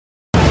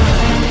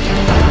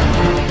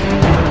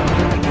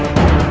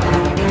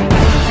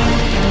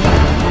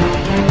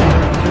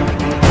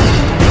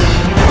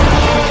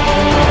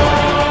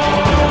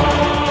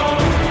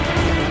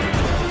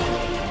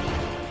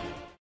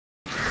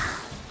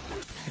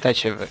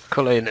Witajcie w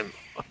kolejnym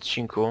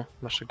odcinku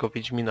naszego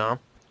Wiedźmina.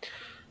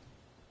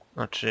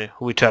 Znaczy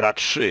Witchera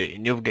 3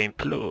 New Game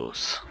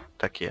Plus.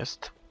 Tak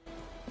jest.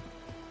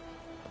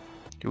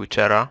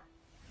 Witchera.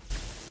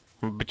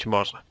 Być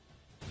może.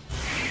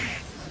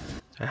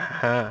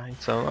 Aha, i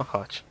co? No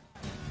chodź.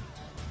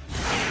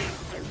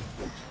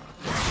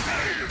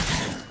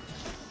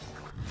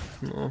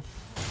 No.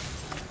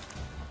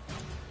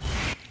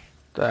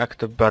 Tak,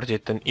 to bardziej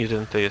ten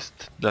event to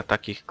jest dla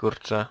takich,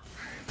 kurczę,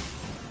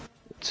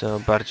 co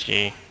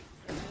bardziej...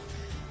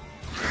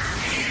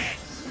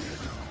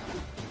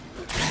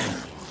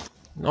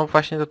 No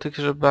właśnie do tych,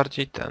 że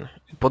bardziej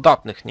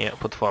podatnych, nie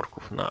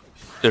potworków na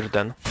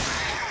Irden.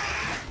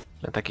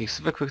 Dla takich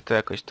zwykłych to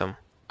jakoś tam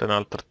ten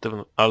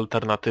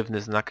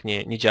alternatywny znak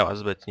nie działa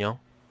zbytnio.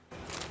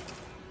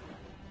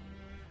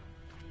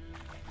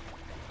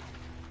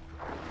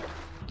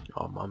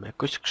 O, mamy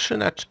jakąś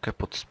skrzyneczkę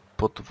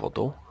pod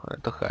wodą, ale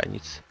to chyba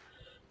nic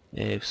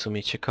w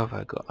sumie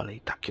ciekawego, ale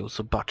i tak ją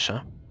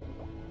zobaczę.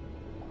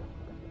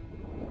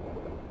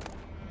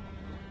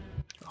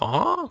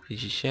 O,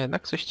 widzicie,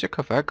 jednak coś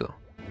ciekawego.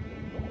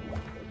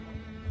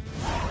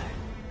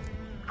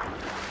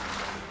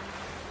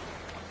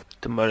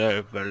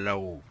 Tomorrow,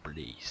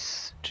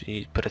 please,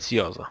 czyli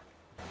precjoza.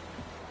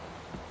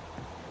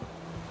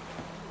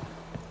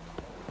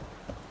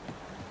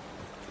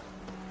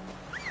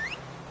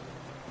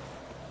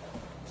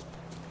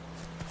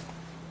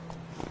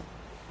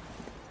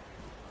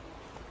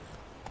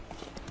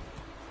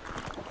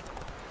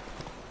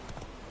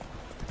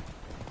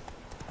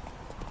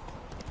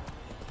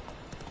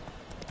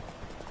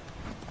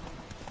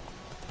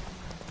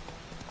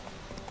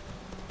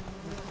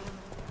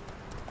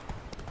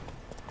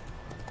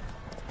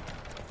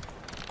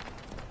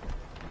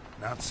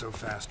 Not so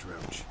fast,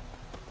 Roach.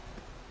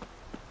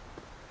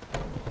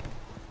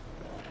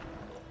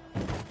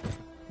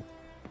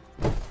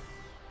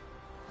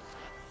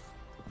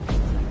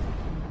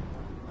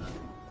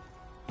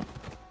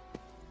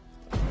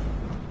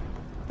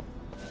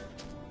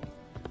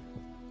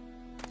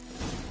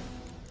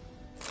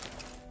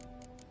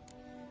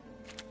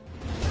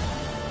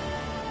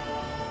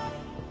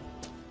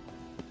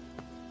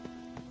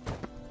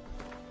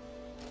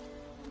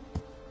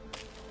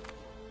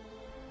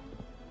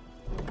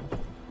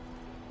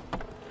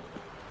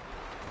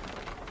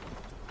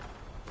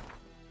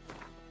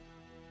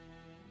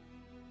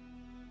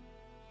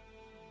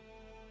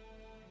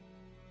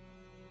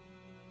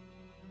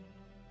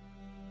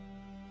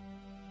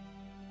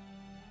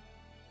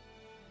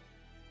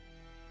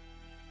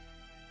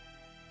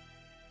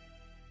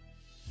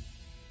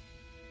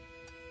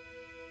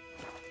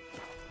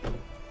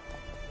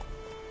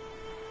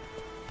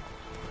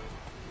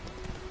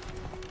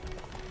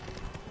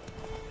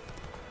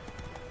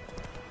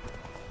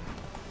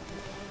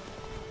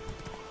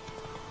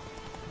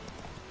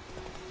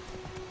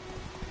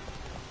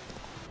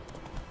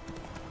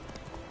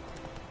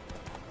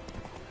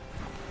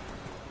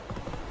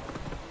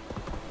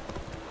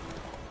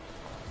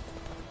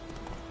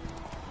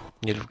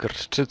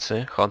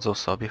 Nilfgaardczycy chodzą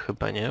sobie,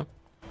 chyba nie?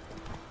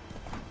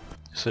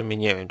 W sumie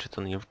nie wiem, czy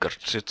to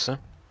Nilfgaardczycy.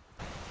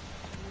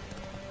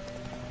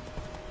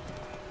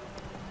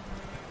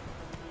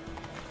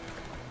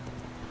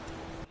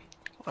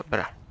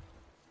 Dobra.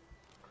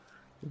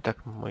 I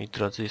tak, moi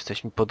drodzy,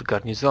 jesteśmy pod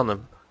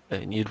garnizonem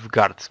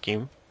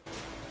nilfgaardzkim.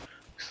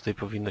 Tutaj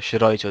powinno się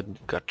roić od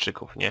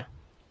Nilfgaardczyków, nie?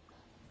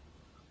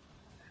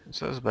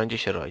 Zaraz będzie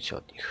się roić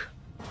od nich.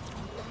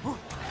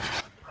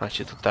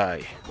 Chodźcie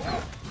tutaj.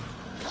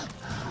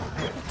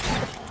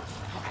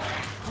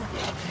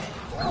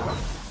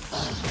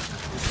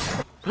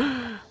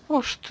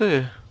 Oż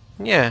ty!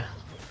 Nie!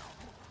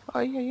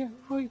 Ajajaj,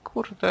 oj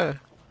kurde!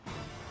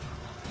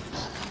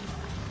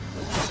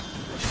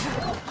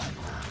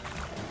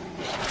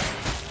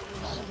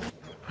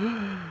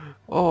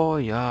 O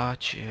ja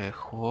cię,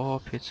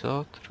 chłopie,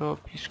 co ty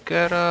robisz?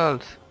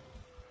 Geralt!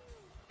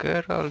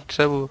 Geralt,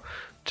 czemu...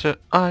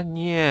 A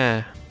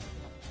nie!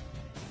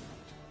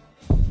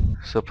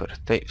 Super,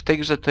 w tej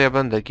grze to ja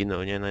będę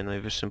ginął, nie? Na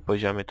najwyższym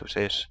poziomie to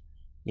przecież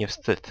nie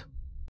wstyd.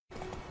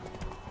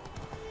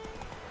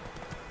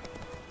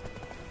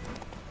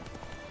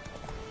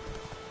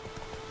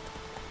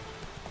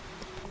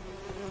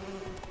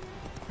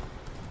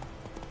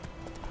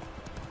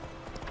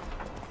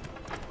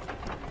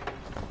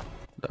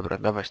 Dobra,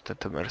 dawać te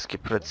temerskie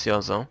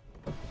precjozo.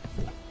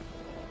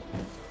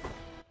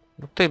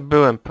 No tutaj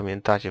byłem,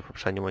 pamiętacie, w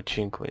poprzednim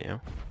odcinku, nie?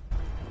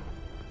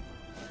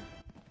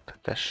 To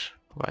też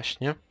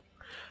właśnie.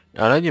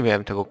 Ale nie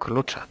miałem tego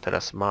klucza,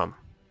 teraz mam.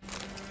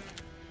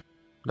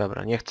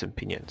 Dobra, nie chcę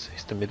pieniędzy.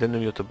 Jestem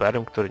jedynym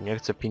youtuberem, który nie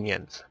chce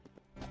pieniędzy.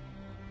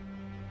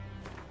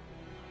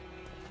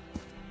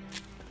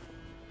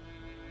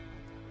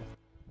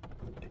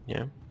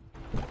 Nie?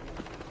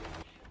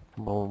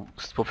 Bo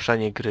z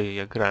poprzedniej gry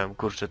ja grałem,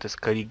 kurczę, tę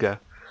Skellige.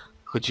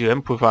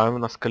 Chodziłem, pływałem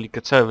na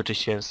Skellige, całe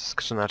wyczyściłem z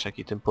skrzynaczek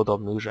i tym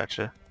podobnych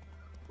rzeczy.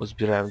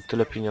 Uzbierałem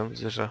tyle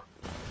pieniędzy, że...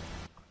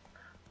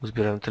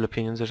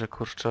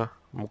 kurczę,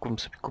 mógłbym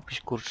sobie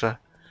kupić, kurczę,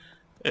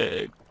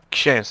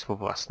 księstwo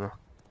własne.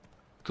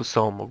 Tu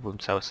są, mógłbym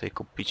całe sobie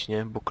kupić,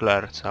 nie?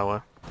 Bukler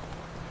całe.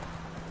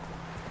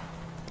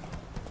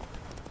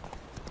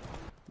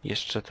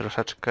 Jeszcze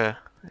troszeczkę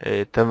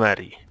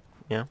Temerii,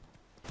 nie?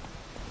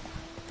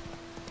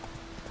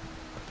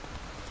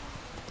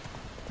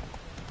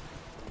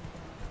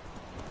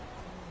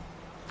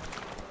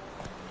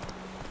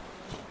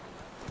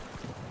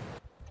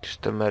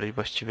 Temerii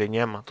właściwie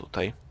nie ma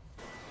tutaj.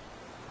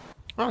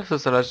 Ale to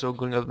zależy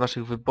ogólnie od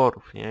naszych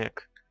wyborów, nie?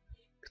 Jak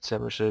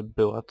chcemy, żeby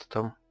była, to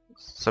tam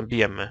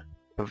zabijemy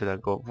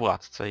pewnego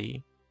władcę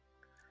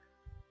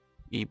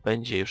i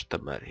będzie już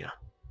Temeria.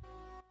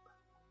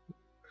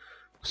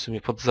 W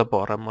sumie pod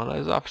zaborem,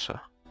 ale zawsze.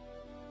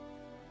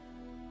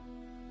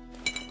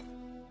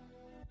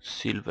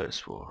 Silver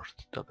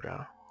Sword,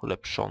 dobra,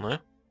 ulepszony.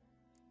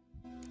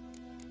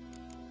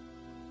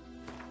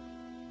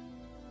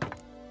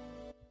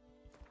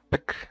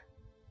 Pek.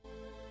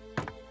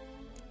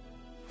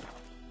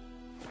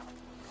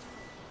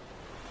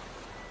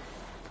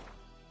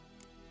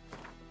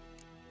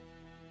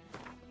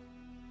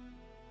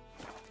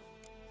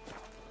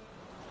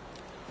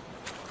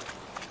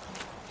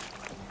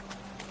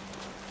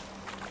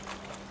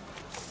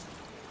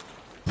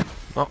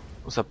 No,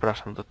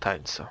 zapraszam do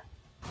tańca.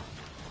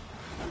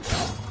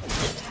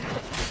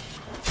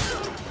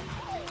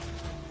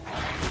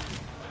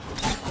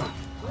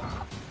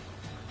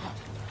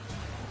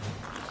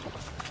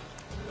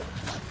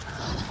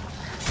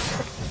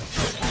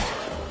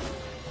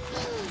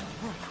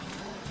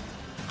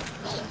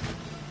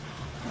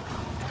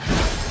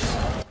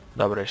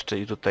 Dobra, jeszcze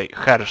i tutaj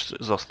hersz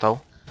został.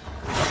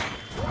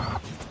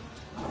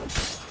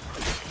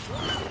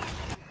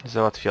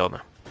 Załatwione.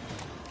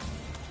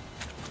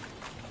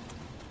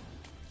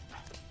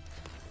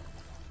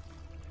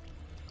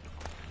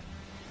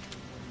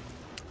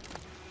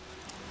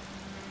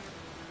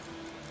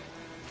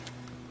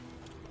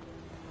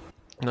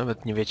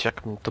 Nawet nie wiecie,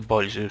 jak mnie to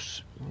boli, że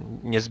już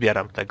nie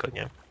zbieram tego,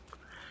 nie?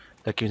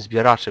 Takim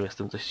zbieraczem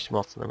jestem dość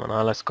mocnym, no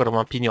ale skoro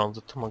mam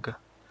pieniądze, to mogę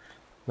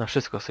na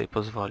wszystko sobie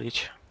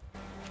pozwolić.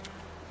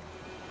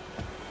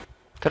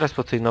 Teraz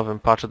po tej nowym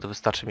patchu to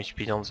wystarczy mieć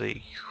pieniądze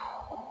i...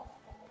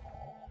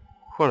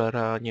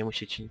 Cholera, nie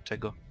musicie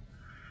niczego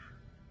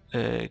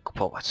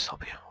kupować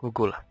sobie w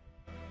ogóle.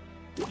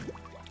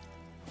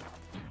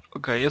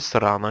 Okej, jest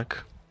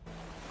ranek.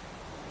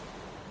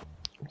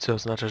 Co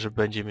oznacza, że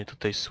będzie mi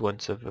tutaj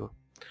słońce w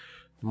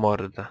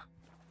mordę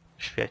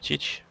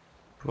świecić.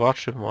 W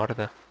oczy, w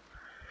mordę.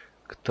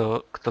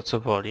 Kto co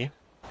woli.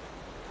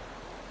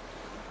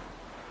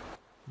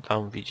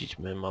 Tam widzieć,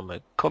 my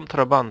mamy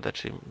kontrabandę,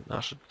 czyli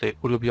naszą tutaj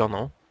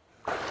ulubioną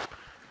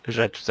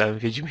rzecz w całym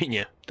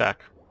Wiedźminie.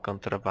 Tak,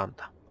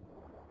 kontrabanda.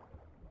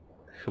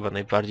 Chyba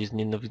najbardziej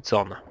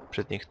znienawidzona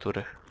przez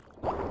niektórych.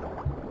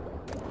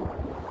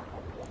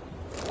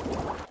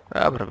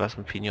 Dobra,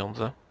 wezmę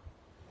pieniądze.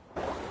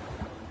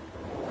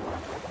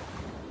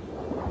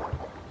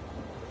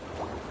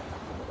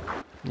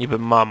 Niby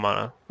mam,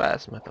 ale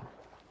wezmę tam.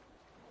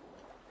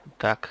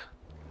 Tak.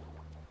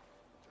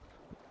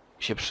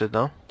 Się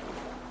przyda.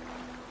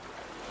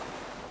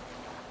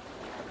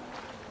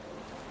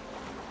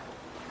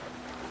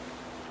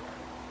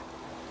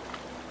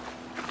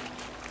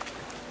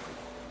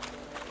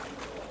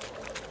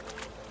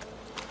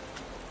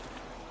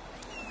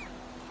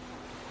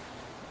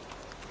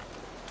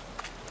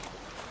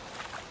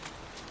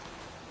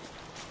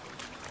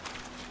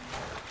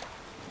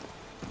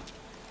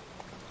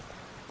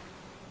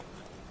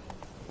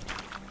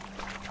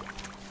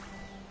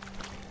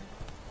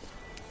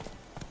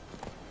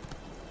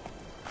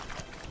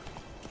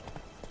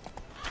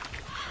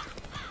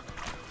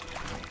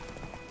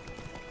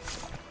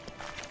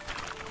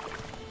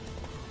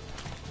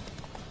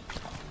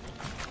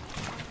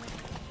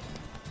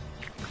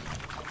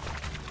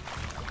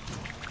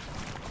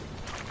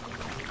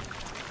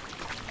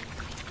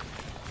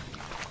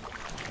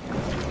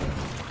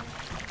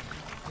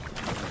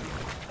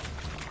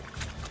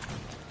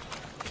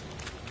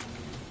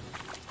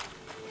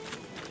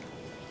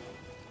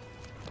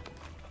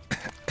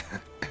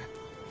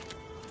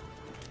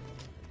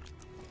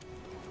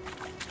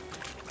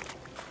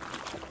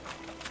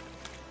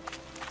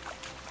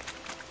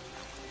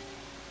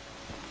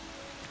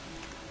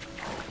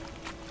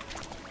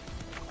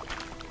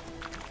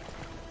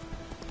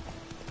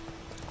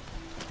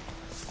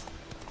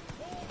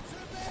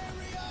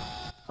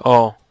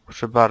 O,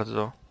 proszę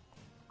bardzo.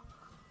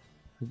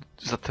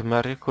 Za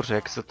Temery? Kurczę,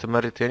 jak za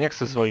Temery, to ja nie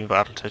chcę z wami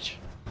walczyć.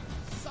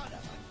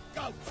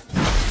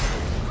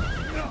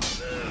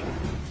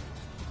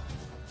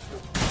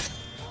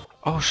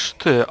 Oż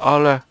ty,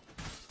 ale...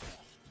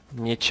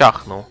 mnie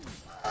ciachnął.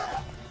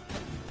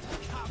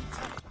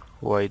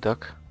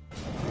 Łajdak.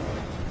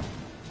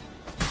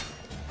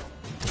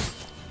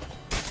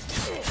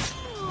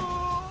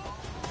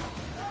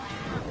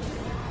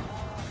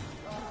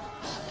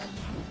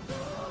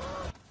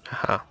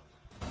 Aha.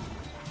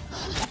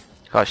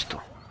 Chodź tu.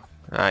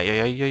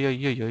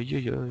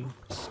 Ajajajajajajajajaj.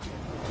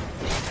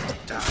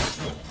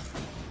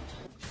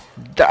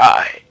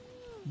 Die!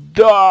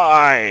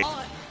 Die!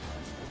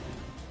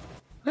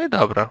 No i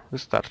dobra,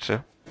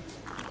 wystarczy.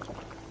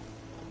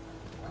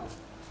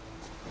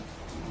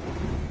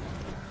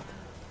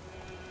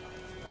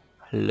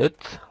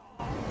 Loot.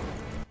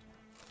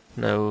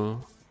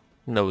 No.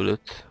 No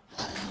loot.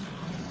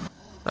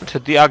 Znaczy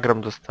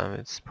diagram dostałem,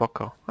 więc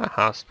spoko.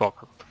 Aha,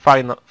 spoko.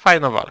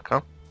 Fajna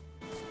walka.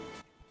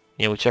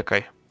 Nie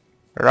uciekaj.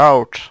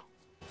 Roach.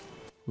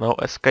 No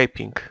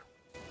escaping.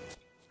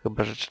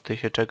 Chyba, że ty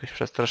się czegoś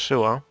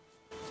przestraszyła.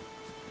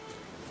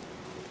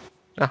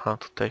 Aha,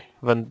 tutaj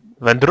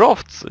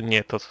wędrowcy.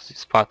 Nie, to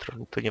jest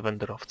patron, to nie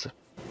wędrowcy.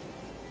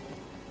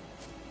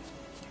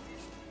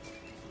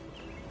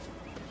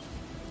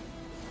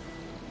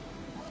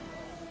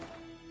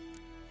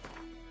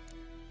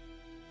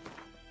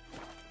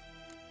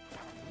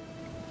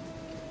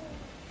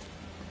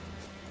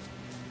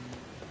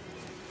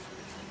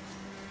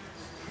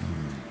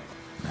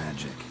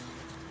 Magic.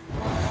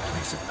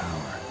 Place of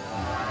power.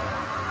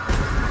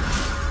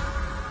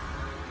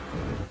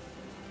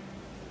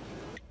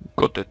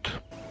 Got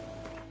it.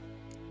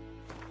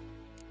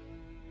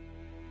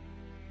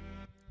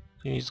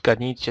 I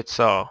zgadnijcie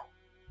co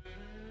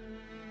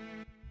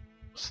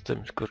z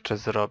tym kurczę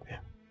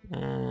zrobię.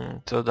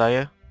 Co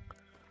daje?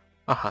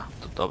 Aha,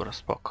 to dobra,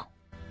 spoko.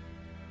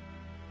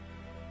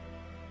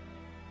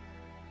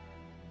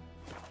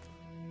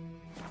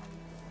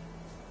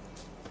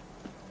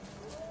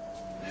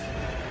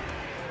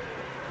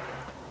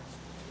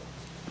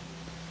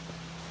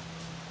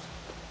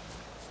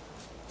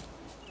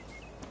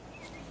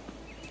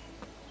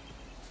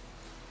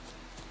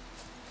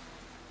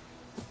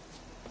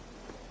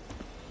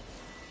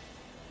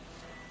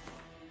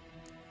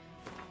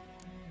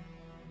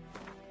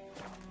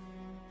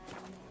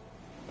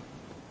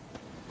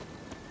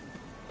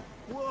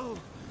 Whoa,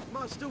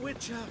 Master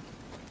Witcher!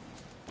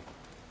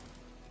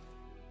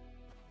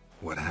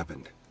 What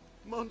happened?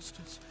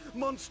 Monsters!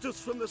 Monsters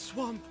from the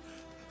swamp!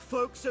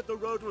 Folk said the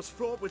road was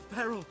fraught with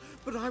peril,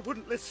 but I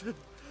wouldn't listen.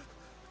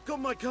 Got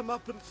my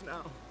comeuppance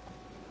now.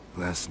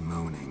 Less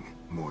moaning,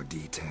 more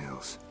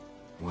details.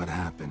 What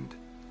happened,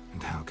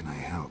 and how can I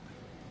help?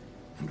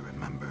 And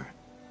remember,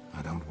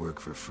 I don't work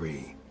for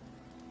free.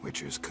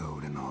 Witcher's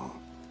code and all.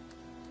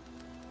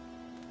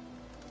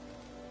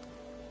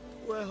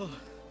 Well,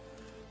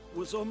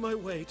 was on my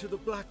way to the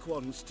Black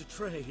Ones to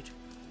trade.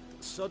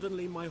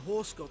 Suddenly my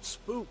horse got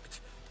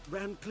spooked,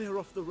 ran clear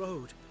off the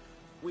road.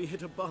 We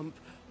hit a bump,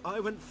 I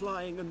went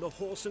flying and the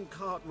horse and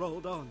cart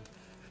rolled on.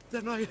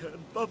 Then I heard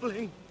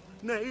bubbling,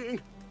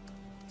 neighing,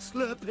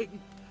 slurping.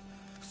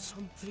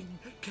 Something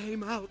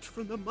came out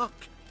from the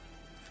muck,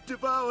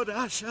 devoured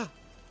Asher,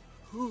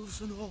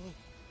 hooves and all.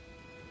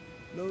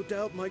 No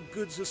doubt my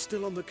goods are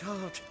still on the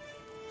cart,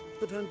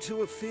 but I'm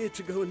too afeard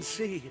to go and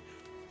see.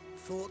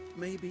 Thought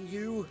maybe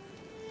you...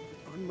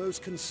 I'm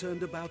most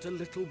concerned about a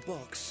little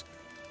box.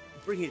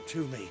 Bring it to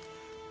me.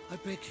 I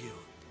beg you.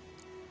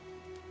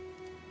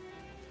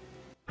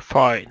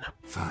 Fine.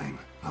 Fine,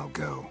 I'll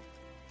go.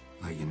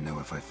 Let you know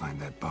if I find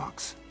that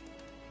box.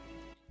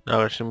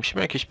 Dobra, czyli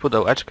musimy jakieś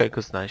pudełeczko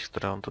jego znaleźć,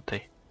 które on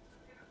tutaj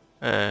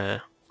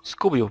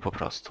zgubił po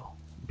prostu.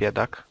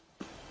 Biedak.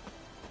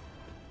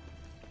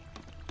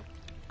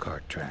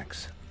 Cart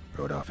tracks.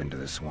 Rode off into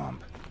the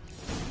swamp.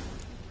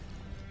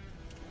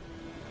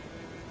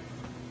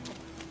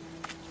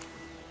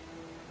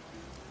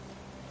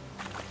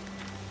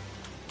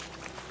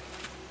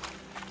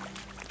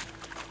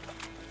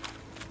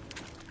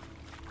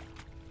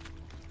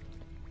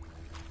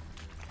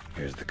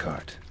 Here's the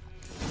cart.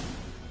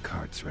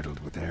 Cart's riddled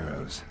with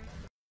arrows.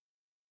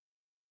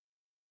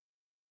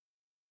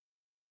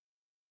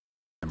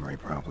 Memory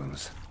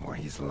problems, or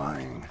he's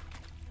lying.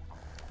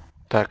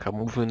 Tak, a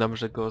mówił nam,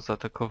 że go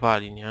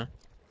zaatakowali, nie?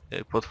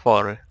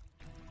 Potwory.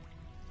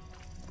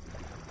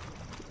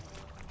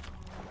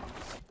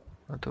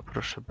 No to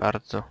proszę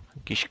bardzo.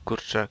 Jakiś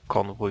kurczę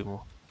konwój mu.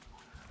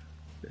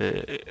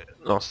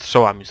 No,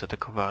 strzałami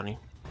zaatakowali.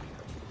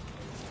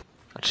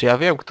 Znaczy ja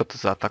wiem, kto to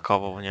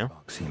zaatakował, nie?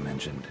 Box he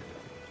mentioned,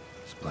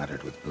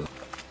 splattered with blood.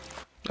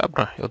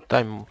 Dobra, i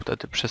oddajmy mu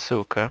wtedy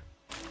przesyłkę.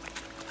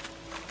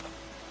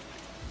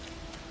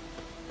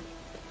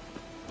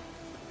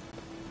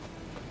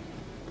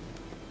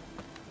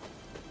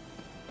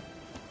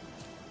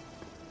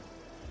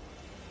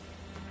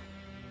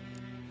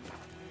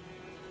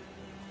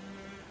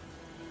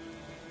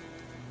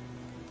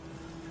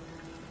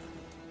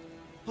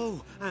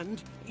 Oh,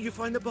 and you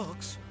find the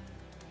box?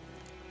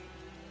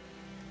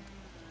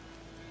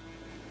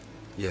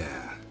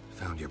 Yeah,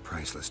 found your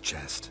priceless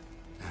chest.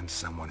 And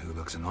someone who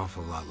looks an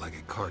awful lot like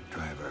a cart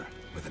driver,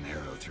 with an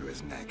arrow through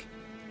his neck.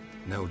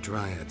 No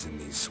dryads in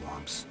these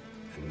swamps,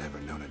 and never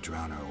known a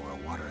drowner or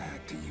a water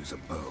hack to use a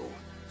bow,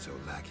 so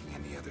lacking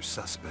any other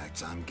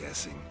suspects, I'm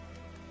guessing.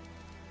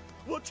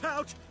 Watch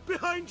out!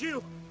 Behind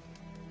you!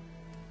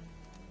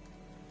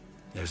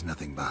 There's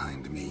nothing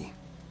behind me.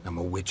 I'm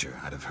a witcher,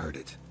 I'd have heard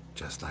it.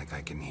 Just like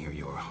I can hear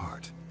your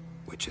heart,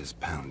 which is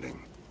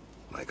pounding,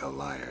 like a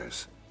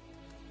liar's.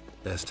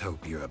 Best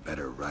hope you're a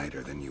better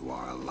rider than you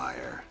are a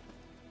liar.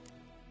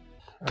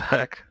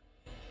 Tak.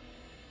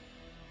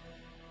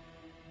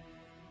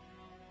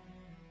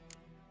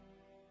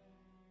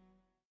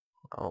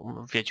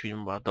 Wiedźmin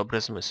ma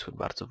dobre zmysły,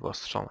 bardzo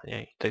wyostrzone,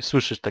 nie? I tutaj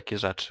słyszysz takie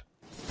rzeczy.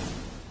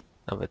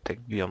 Nawet tak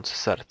bijące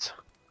serce.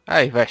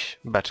 Ej, weź,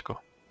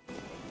 beczko.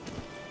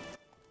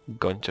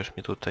 Gończysz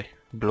mnie tutaj.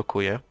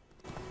 Blokuje.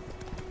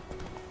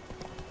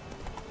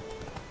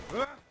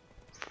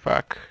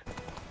 Fuck.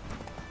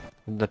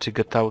 Znaczy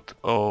get out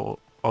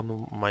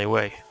on my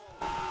way.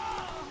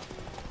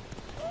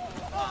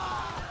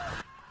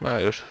 No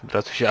już od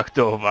razu się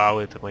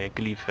aktywowały te moje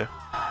glify.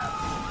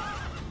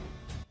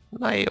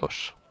 No i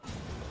już.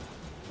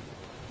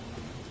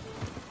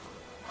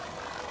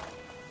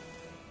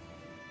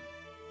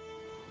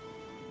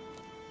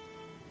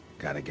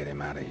 Gotta get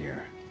him out of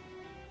here.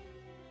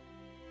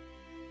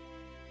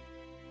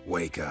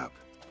 Wake up.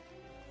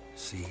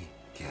 See?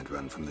 Can't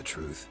run from the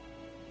truth.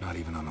 Not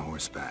even on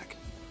horseback.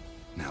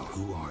 Now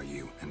who are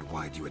you, and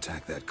why'd you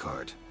attack that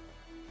cart?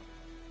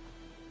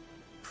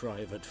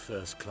 Private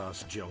First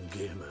Class John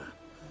Giermer,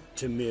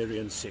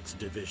 Temerian 6th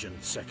Division,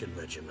 2nd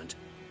Regiment.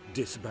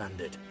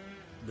 Disbanded,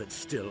 but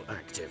still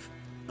active.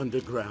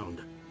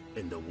 Underground,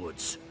 in the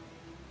woods.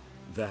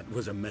 That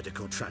was a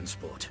medical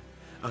transport.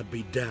 I'd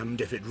be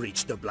damned if it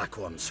reached the Black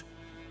Ones.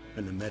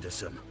 And the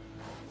medicine,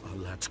 our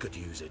lads could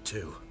use it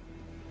too.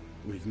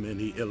 We've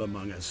many ill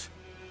among us.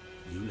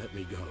 You let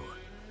me go,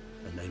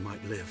 and they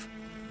might live,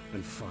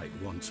 and fight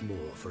once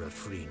more for a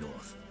free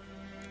North.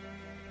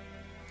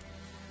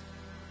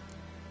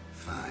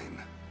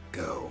 Fine.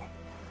 Go.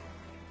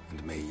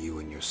 And may you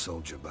and your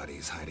soldier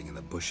buddies hiding in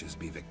the bushes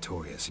be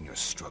victorious in your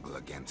struggle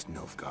against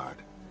Nilfgaard.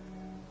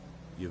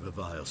 You've a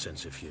vile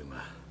sense of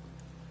humor.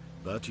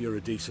 But you're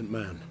a decent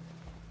man.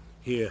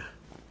 Here,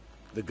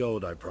 the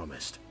gold I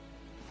promised.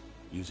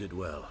 Use it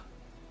well.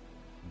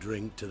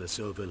 Drink to the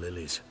silver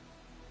lilies,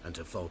 and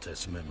to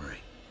Foltest's memory.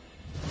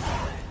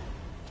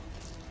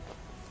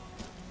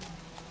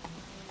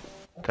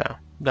 Tak,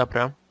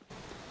 dobra.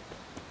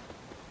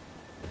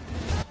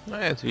 No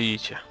jest,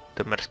 widzicie,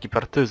 temerski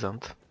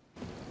partyzant.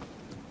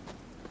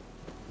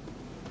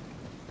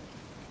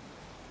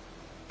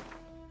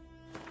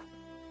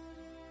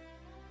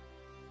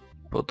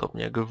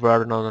 Podobnie jak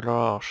Vernon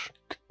Roche.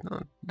 No,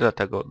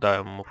 dlatego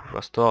dałem mu po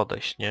prostu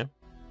odejść, nie?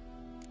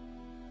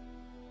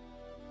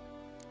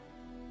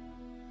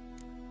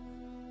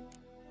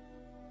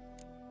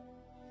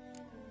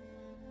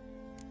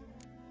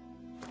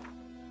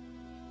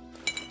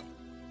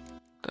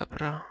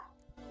 Dobra.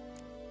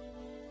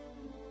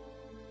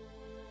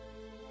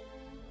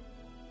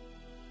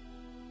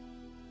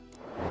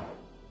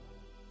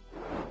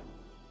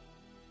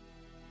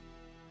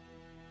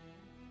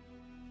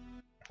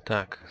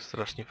 Tak,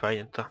 strasznie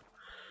fajnie ta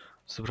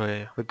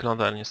zbroja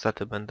wygląda, ale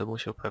niestety będę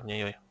musiał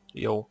pewnie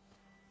ją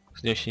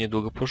z nią się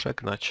niedługo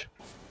pożegnać.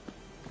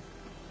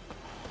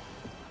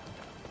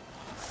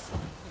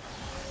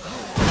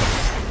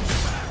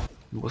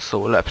 Bo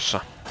są lepsze.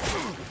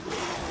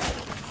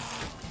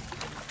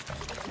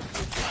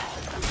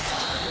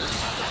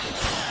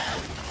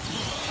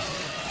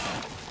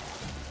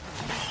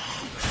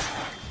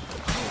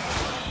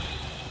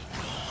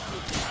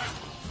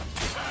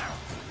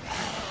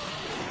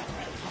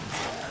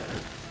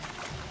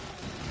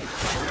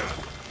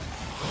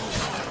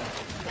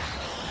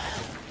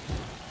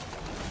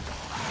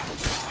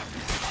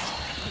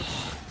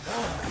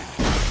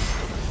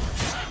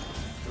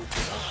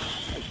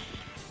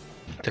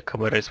 Ta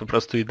kamera jest po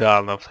prostu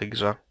idealna w tej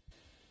grze.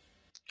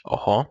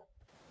 Oho.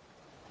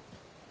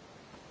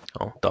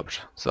 O,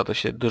 dobrze. Za to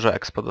się dużo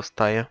expo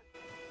dostaje.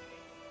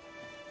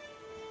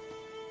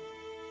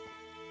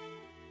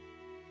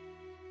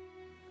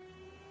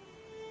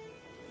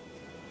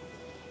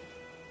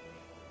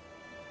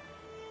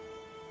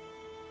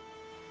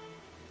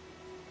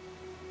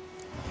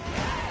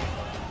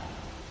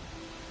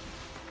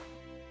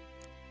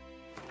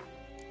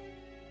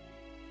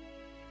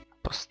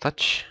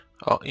 Postać.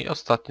 O, i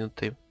ostatnio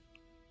tutaj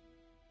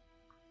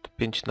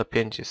 5 na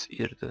 5 jest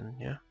Irden,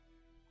 nie?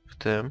 W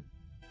tym.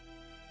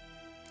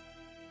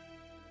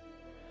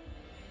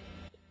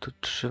 Tu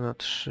 3 na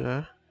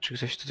 3. Czy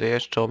coś tutaj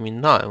jeszcze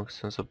ominąłem?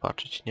 Chcę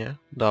zobaczyć, nie?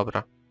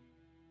 Dobra.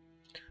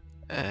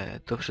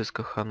 To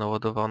wszystko chyba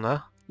naładowane.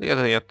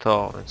 Jedynie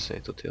to, więc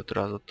sobie tutaj od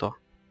razu to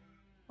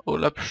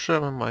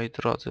ulepszymy, moi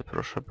drodzy,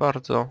 proszę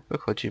bardzo.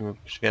 Wychodzimy,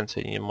 już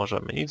więcej nie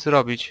możemy nic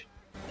zrobić.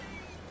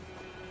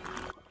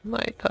 No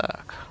i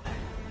tak.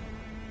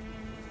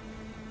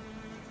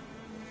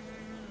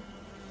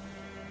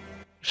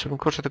 Żebym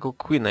kurczę tego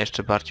Queena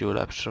jeszcze bardziej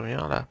ulepszył, nie?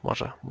 Ale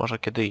może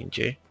kiedy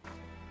indziej.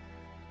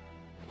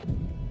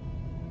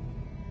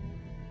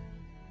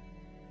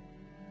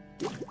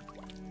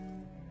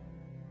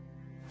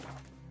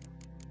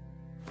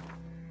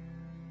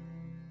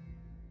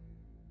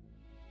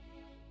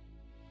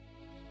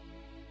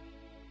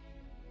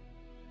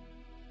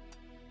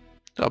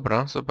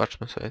 Dobra,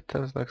 zobaczmy sobie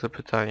ten znak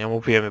zapytania.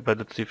 Mówimy,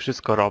 będę tutaj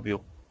wszystko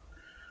robił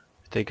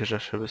w tej grze,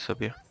 żeby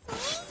sobie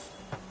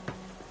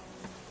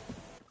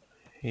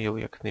ją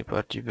jak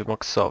najbardziej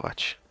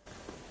wymaksować.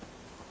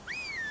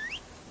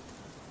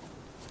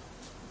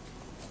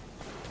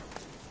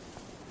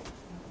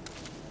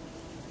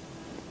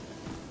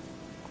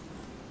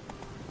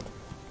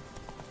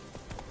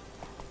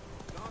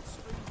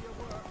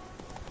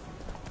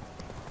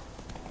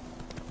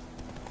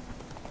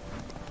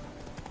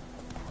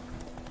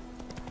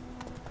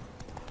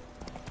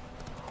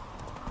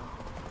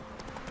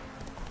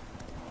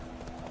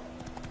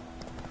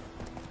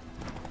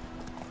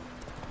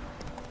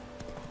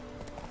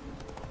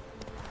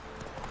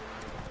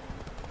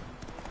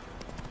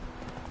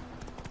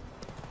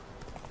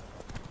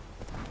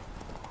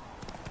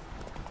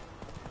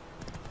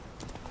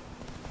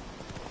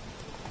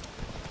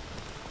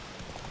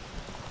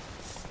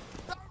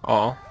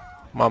 O,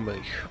 mamy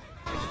ich.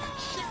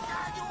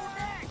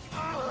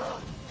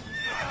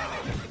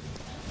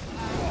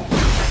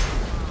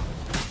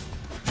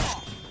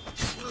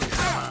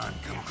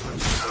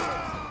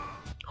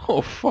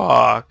 O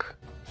fuck.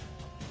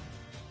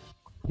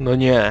 No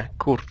nie,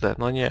 kurde,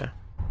 no nie.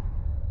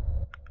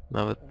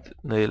 Nawet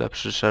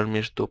najlepszy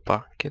szermierz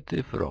dupa,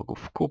 kiedy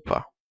wrogów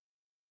kupa.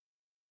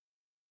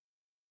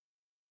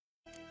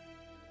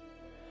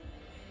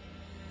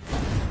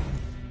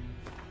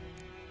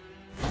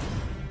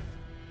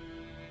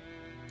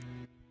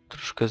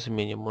 Troszkę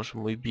zmienię może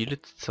mój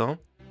build, co?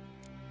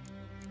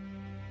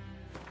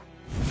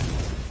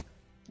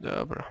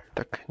 Dobra,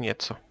 tak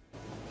nieco.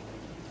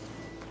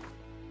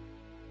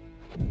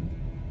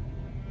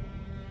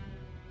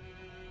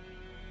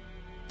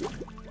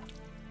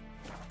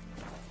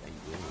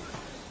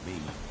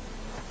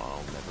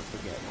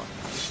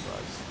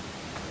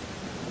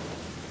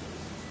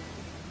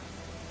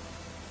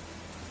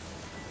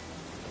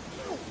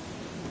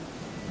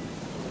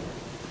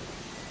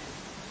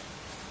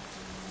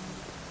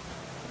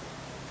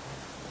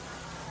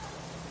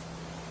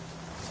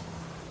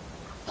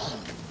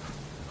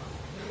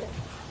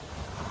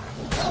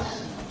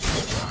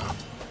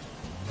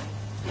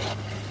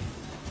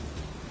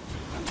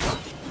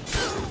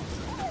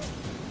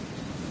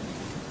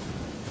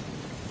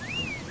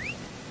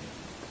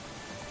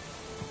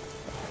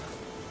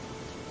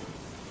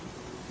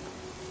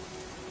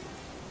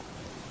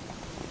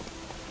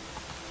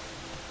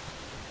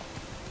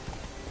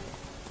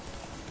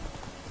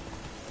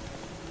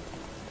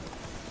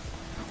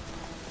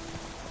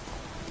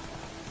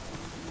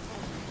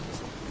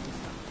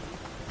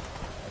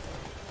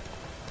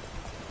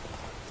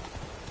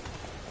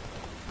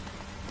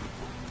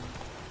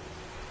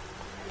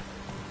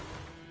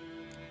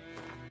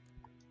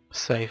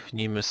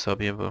 Save'nijmy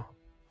sobie, bo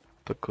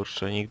to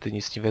kurczę nigdy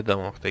nic nie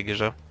wiadomo w tej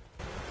grze.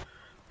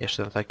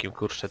 Jeszcze na takim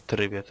kurczę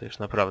trybie to już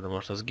naprawdę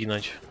można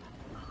zginąć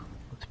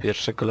od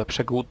pierwszego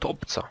lepszego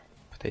utopca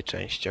w tej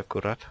części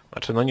akurat.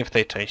 Znaczy no nie w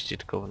tej części,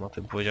 tylko na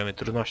tym poziomie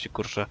trudności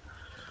kurczę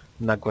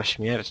nagła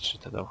śmierć, czy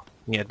to...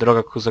 Nie,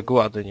 droga ku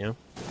zagłady, nie?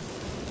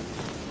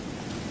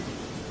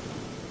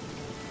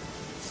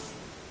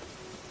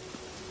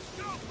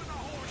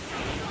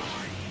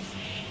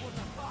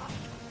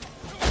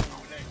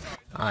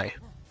 Aj.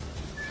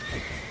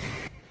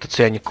 To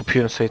co, ja nie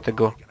kupiłem sobie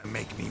tego...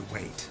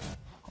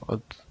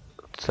 Od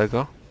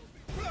tego?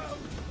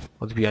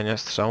 Odbijania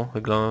strzał?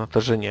 Wygląda na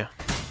to, że nie.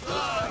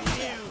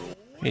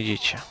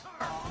 Widzicie.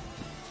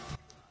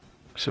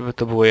 Żeby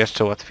to było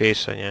jeszcze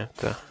łatwiejsze, nie?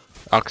 Te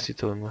akcje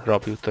to bym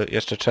robił to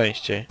jeszcze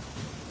częściej.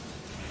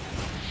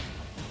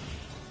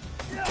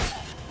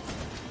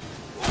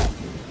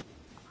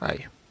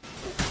 Aj.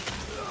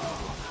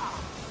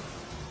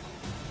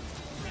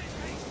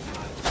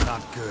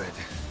 Not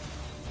good.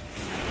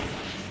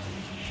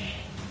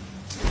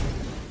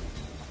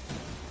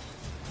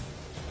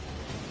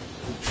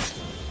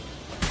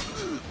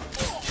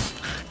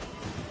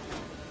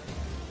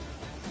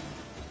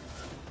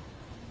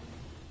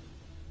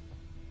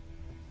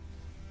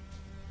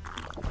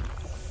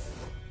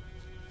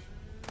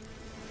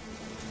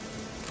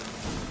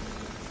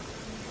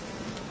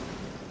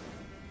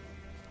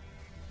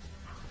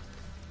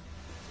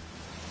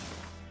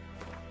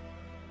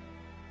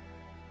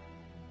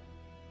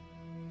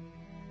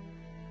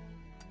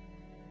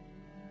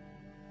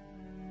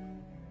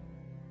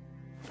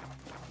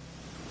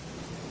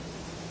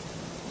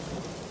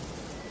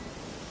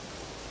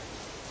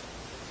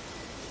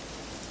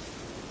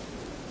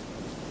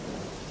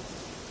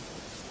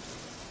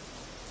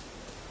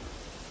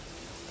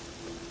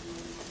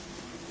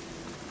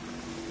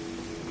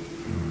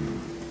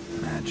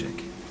 Magic.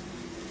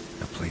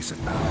 A place of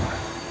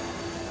power.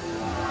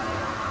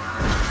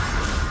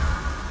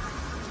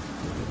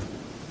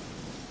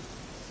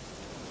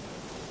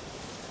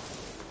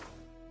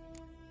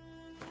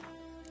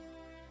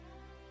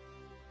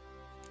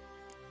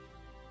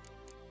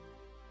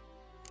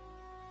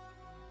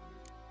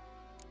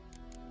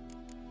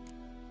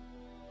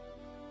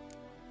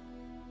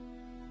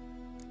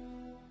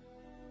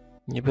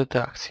 Niby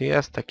te akcje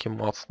jest takie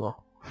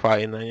mocno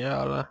fajne, nie?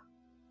 Ale...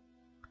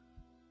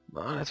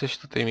 No ale coś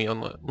tutaj mi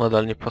on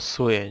nadal nie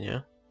pasuje,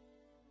 nie?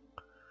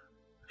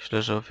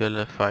 Myślę, że o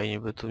wiele fajniej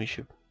by tu mi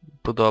się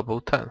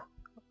podobał ten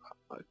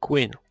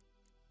Queen.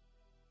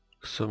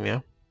 W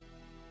sumie.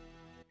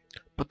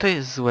 Bo to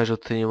jest złe, że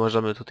tutaj nie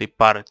możemy tutaj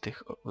pary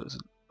tych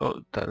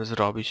ten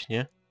zrobić,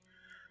 nie?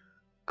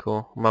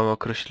 Tylko mamy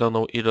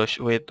określoną ilość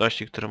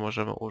umiejętności, które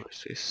możemy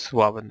użyć. To jest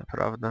słabe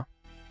naprawdę.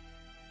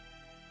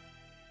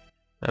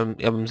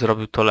 Ja bym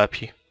zrobił to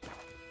lepiej.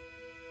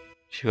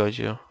 Jeśli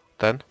chodzi o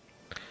ten.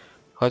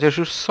 Chociaż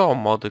już są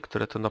mody,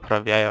 które to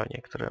naprawiają,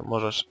 niektóre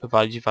możesz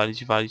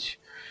walić.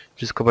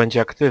 Wszystko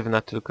będzie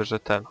aktywne, tylko że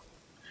ten.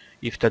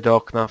 I wtedy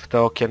w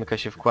te okienka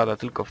się wkłada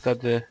tylko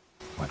wtedy,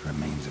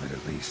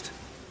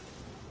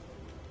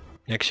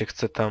 jak się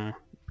chce tam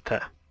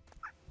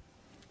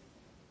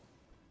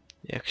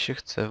jak się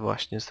chce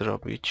właśnie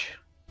zrobić.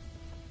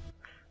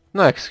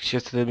 No jak się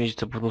chce mieć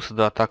te bonusy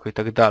do ataku i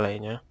tak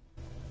dalej, nie?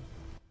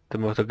 Te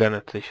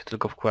mutageny tutaj się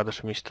tylko wkłada,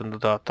 żeby mieć ten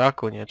do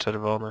ataku, nie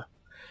czerwony.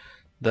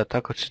 Do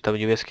ataku, czy tam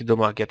niebieski do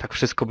magii. Tak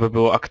wszystko by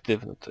było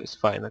aktywne. To jest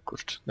fajne,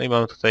 kurczę. No i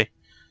mamy tutaj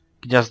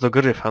gniazdo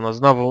gryfa. No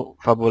znowu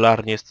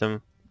fabularnie jestem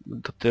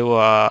do tyłu,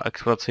 a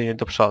eksploracyjnie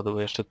do przodu,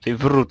 bo jeszcze tutaj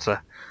wrócę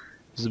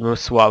z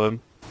Mysławem.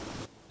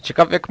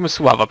 Ciekawe jak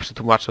Mysława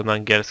przetłumaczył na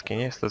angielskie,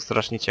 nie? Jestem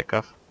strasznie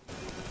ciekaw.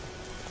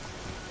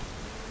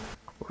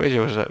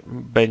 Powiedział, że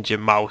będzie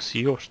mouse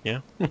i już,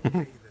 nie?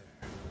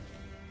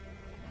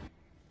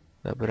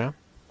 Dobra.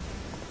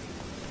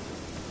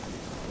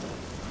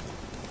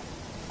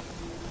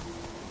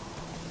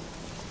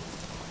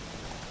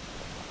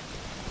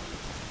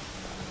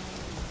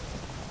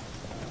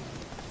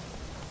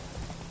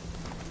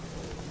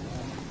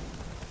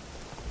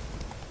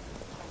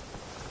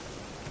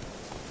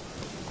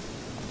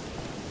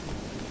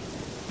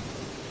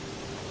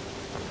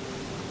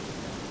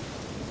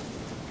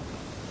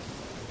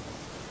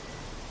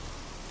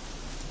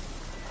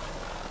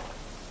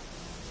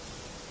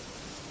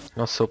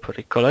 No super.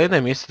 I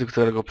kolejne miejsce, do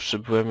którego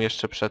przybyłem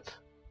jeszcze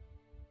przed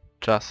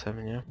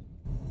czasem, nie?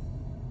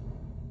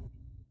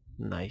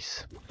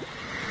 Nice.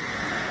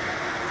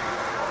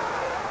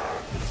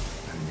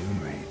 A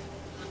new wraith.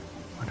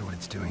 Wonder what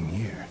it's doing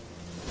here.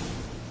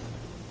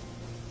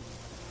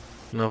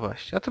 No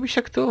właśnie. A to mi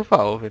się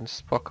aktywowało, więc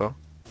spoko.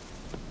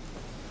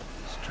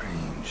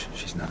 Strange.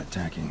 She's not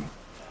attacking.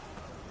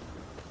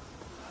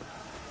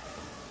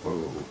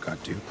 Whoa,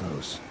 got too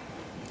close.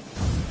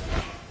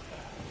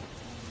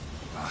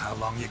 Well, how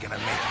long you gonna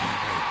make me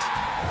wait?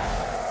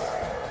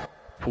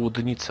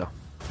 Płódnica.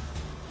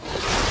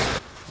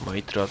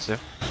 Moi drodzy.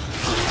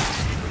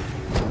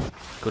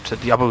 Kurczę,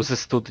 diabeł ze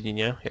studni,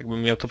 nie?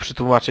 Jakbym miał to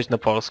przetłumaczyć na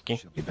polski.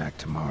 She'll be back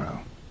tomorrow.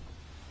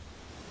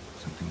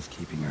 Something's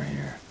keeping her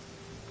here.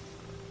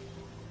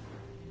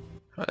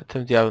 Ale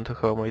tym diabłem to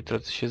chyba, moi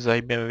drodzy, się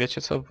zajmiemy.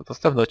 Wiecie co? W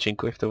następnym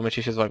odcinku i w tym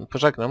momencie się z wami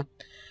pożegnam.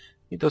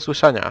 I do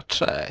usłyszenia.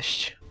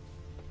 Cześć!